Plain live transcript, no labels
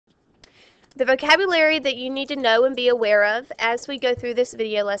The vocabulary that you need to know and be aware of as we go through this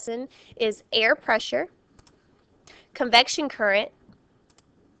video lesson is air pressure, convection current,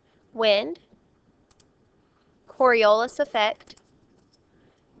 wind, Coriolis effect,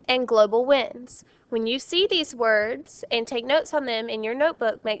 and global winds. When you see these words and take notes on them in your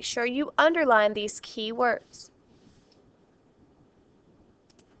notebook, make sure you underline these key words.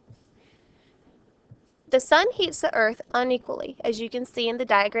 The sun heats the earth unequally, as you can see in the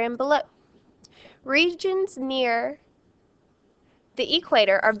diagram below. Regions near the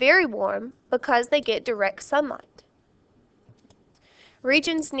equator are very warm because they get direct sunlight.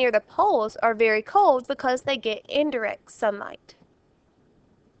 Regions near the poles are very cold because they get indirect sunlight.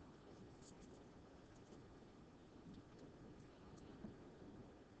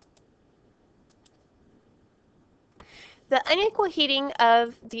 The unequal heating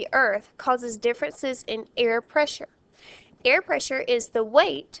of the earth causes differences in air pressure. Air pressure is the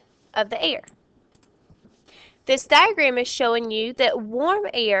weight of the air. This diagram is showing you that warm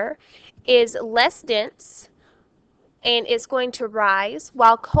air is less dense and it's going to rise,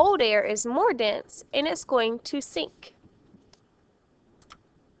 while cold air is more dense and it's going to sink.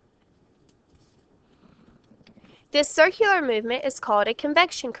 This circular movement is called a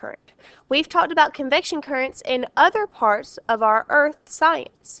convection current. We've talked about convection currents in other parts of our Earth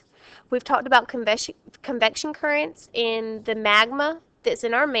science. We've talked about convection currents in the magma that's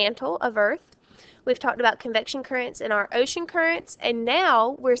in our mantle of Earth. We've talked about convection currents in our ocean currents, and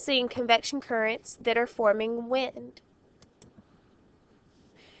now we're seeing convection currents that are forming wind.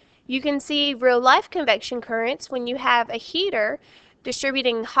 You can see real-life convection currents when you have a heater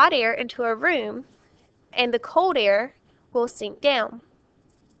distributing hot air into a room, and the cold air will sink down.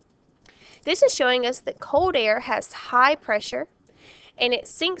 This is showing us that cold air has high pressure and it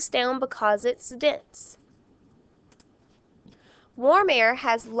sinks down because it's dense. Warm air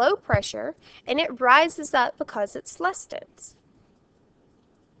has low pressure and it rises up because it's less dense.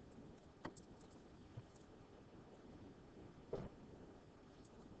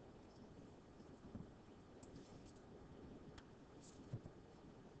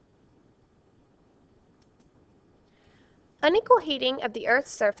 Unequal heating of the Earth's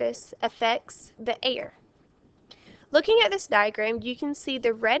surface affects the air. Looking at this diagram, you can see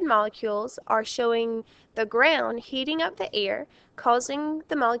the red molecules are showing the ground heating up the air, causing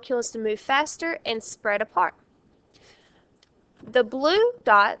the molecules to move faster and spread apart. The blue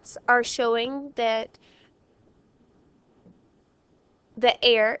dots are showing that the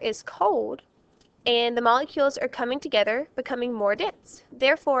air is cold and the molecules are coming together, becoming more dense.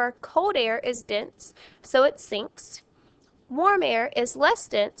 Therefore, cold air is dense, so it sinks. Warm air is less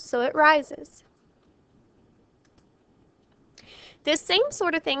dense, so it rises. This same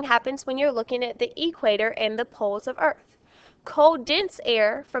sort of thing happens when you're looking at the equator and the poles of Earth. Cold, dense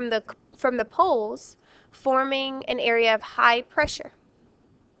air from the poles forming an area of high pressure.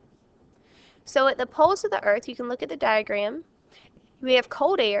 So at the poles of the Earth, you can look at the diagram. We have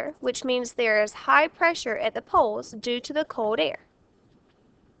cold air, which means there is high pressure at the poles due to the cold air.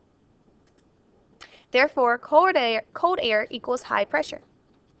 Therefore, cold air equals high pressure.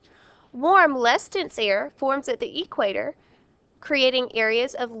 Warm, less dense air forms at the equator, creating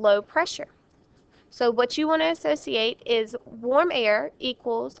areas of low pressure. So what you want to associate is warm air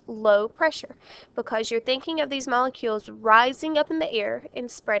equals low pressure because you're thinking of these molecules rising up in the air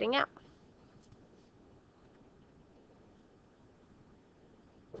and spreading out.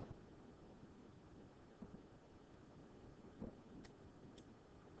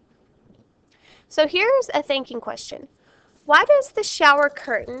 So here's a thinking question. Why does the shower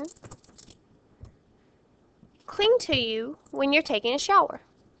curtain cling to you when you're taking a shower?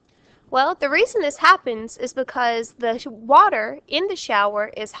 Well, the reason this happens is because the water in the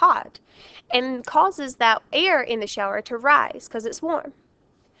shower is hot and causes that air in the shower to rise because it's warm.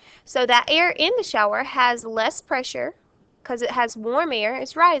 So that air in the shower has less pressure because it has warm air,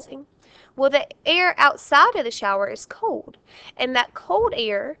 it's rising. Well, the air outside of the shower is cold, and that cold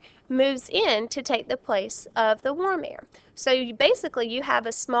air moves in to take the place of the warm air. So you have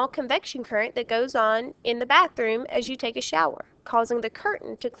a small convection current that goes on in the bathroom as you take a shower, causing the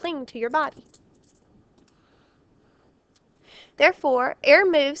curtain to cling to your body. Therefore, air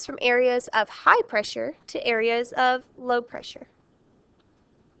moves from areas of high pressure to areas of low pressure.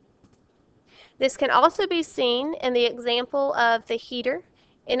 This can also be seen in the example of the heater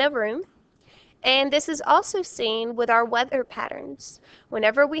in a room. And this is also seen with our weather patterns.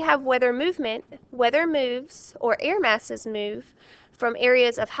 Whenever we have weather movement, weather moves or air masses move from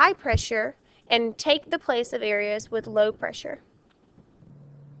areas of high pressure and take the place of areas with low pressure.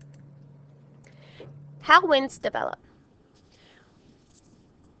 How winds develop.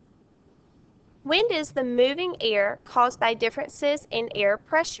 Wind is the moving air caused by differences in air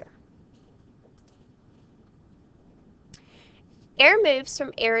pressure. Air moves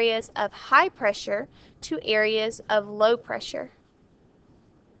from areas of high pressure to areas of low pressure.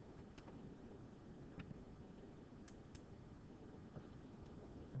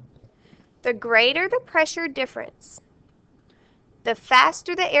 The greater the pressure difference, the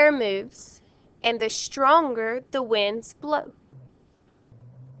faster the air moves, and the stronger the winds blow.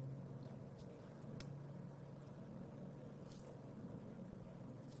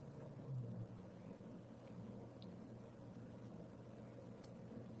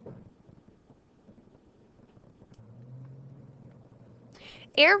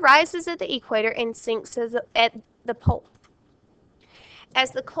 Air rises at the equator and sinks at the pole.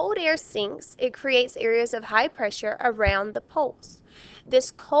 As the cold air sinks, it creates areas of high pressure around the poles.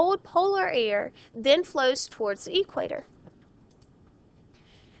 This cold polar air then flows towards the equator.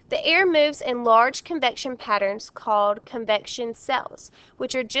 The air moves in large convection patterns called convection cells,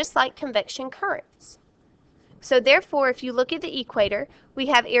 which are just like convection currents. So therefore, if you look at the equator, we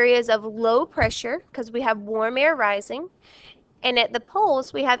have areas of low pressure because we have warm air rising, and at the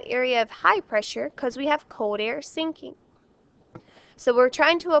poles, we have area of high pressure because we have cold air sinking. So we're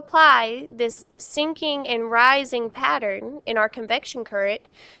trying to apply this sinking and rising pattern in our convection current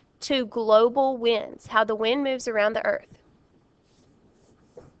to global winds, how the wind moves around the earth.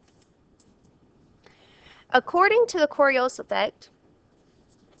 According to the Coriolis effect,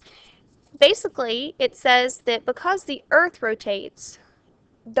 basically it says that because the earth rotates,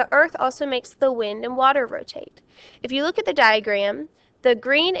 the earth also makes the wind and water rotate. If you look at the diagram, the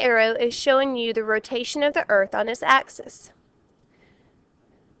green arrow is showing you the rotation of the earth on its axis.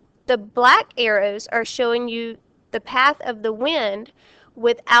 The black arrows are showing you the path of the wind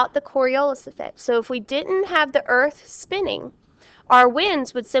without the Coriolis effect. So if we didn't have the earth spinning, our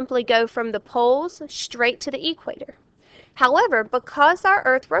winds would simply go from the poles straight to the equator. However, because our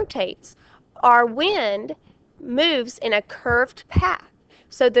earth rotates, our wind moves in a curved path.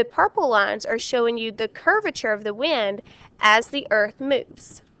 So the purple lines are showing you the curvature of the wind as the earth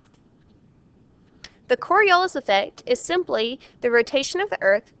moves. The Coriolis effect is simply the rotation of the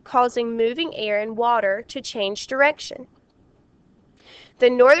earth causing moving air and water to change direction. The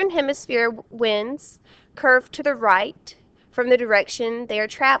northern hemisphere winds curve to the right from the direction they are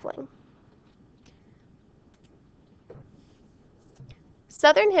traveling.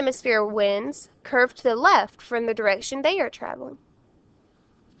 Southern hemisphere winds curve to the left from the direction they are traveling.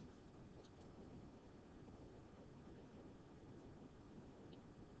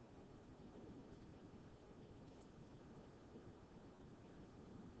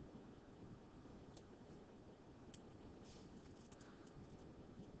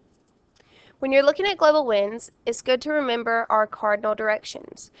 When you're looking at global winds, it's good to remember our cardinal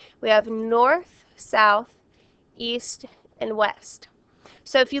directions. We have north, south, east, and west.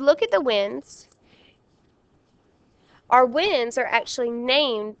 So if you look at the winds, our winds are actually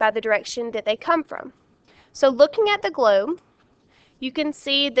named by the direction that they come from. So looking at the globe, you can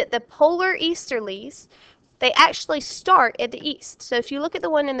see that the polar easterlies, they actually start at the east. So if you look at the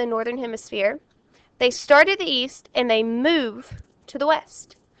one in the northern hemisphere, they start at the east and they move to the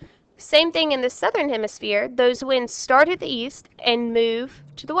west. Same thing in the southern hemisphere, those winds start at the east and move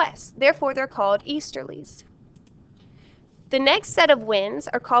to the west. Therefore, they're called easterlies. The next set of winds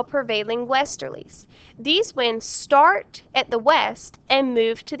are called prevailing westerlies. These winds start at the west and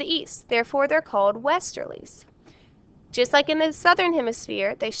move to the east. Therefore, they're called westerlies. Just like in the southern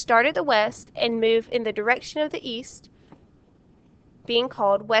hemisphere, they start at the west and move in the direction of the east, being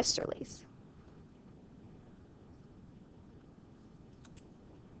called westerlies.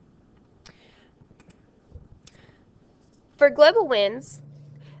 For global winds,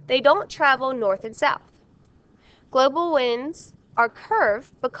 they don't travel north and south. Global winds are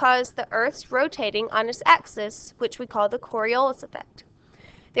curved because the Earth's rotating on its axis, which we call the Coriolis effect.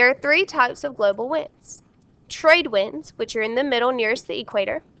 There are three types of global winds. Trade winds, which are in the middle nearest the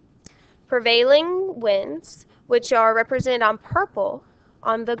equator. Prevailing winds, which are represented on purple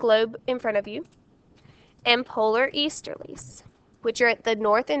on the globe in front of you. And polar easterlies, which are at the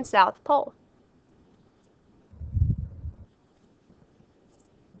north and south pole.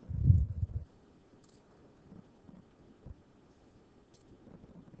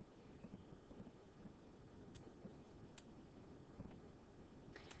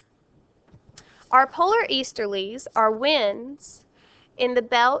 Our polar easterlies are winds in the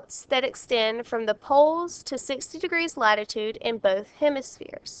belts that extend from the poles to 60 degrees latitude in both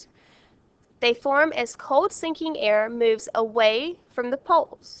hemispheres. They form as cold sinking air moves away from the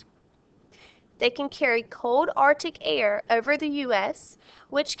poles. They can carry cold Arctic air over the U.S.,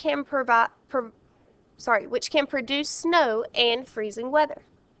 which can which can produce snow and freezing weather.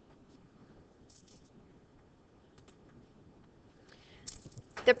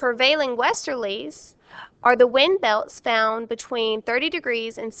 The prevailing westerlies are the wind belts found between 30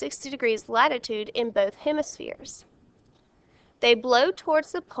 degrees and 60 degrees latitude in both hemispheres. They blow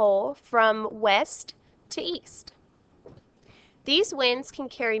towards the pole from west to east. These winds can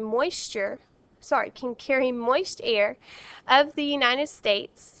carry moist air of the United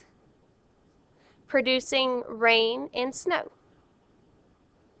States, producing rain and snow.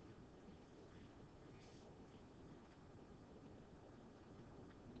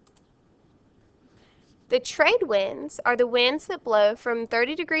 The trade winds are the winds that blow from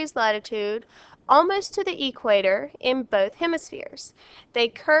 30 degrees latitude almost to the equator in both hemispheres. They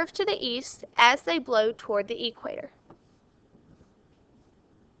curve to the east as they blow toward the equator.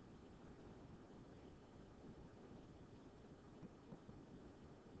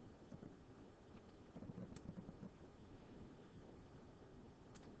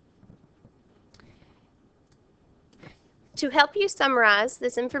 To help you summarize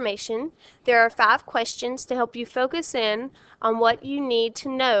this information, there are 5 questions to help you focus in on what you need to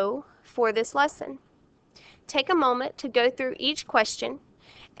know for this lesson. Take a moment to go through each question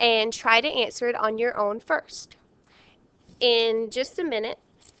and try to answer it on your own first. In just a minute,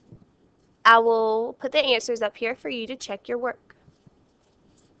 I will put the answers up here for you to check your work.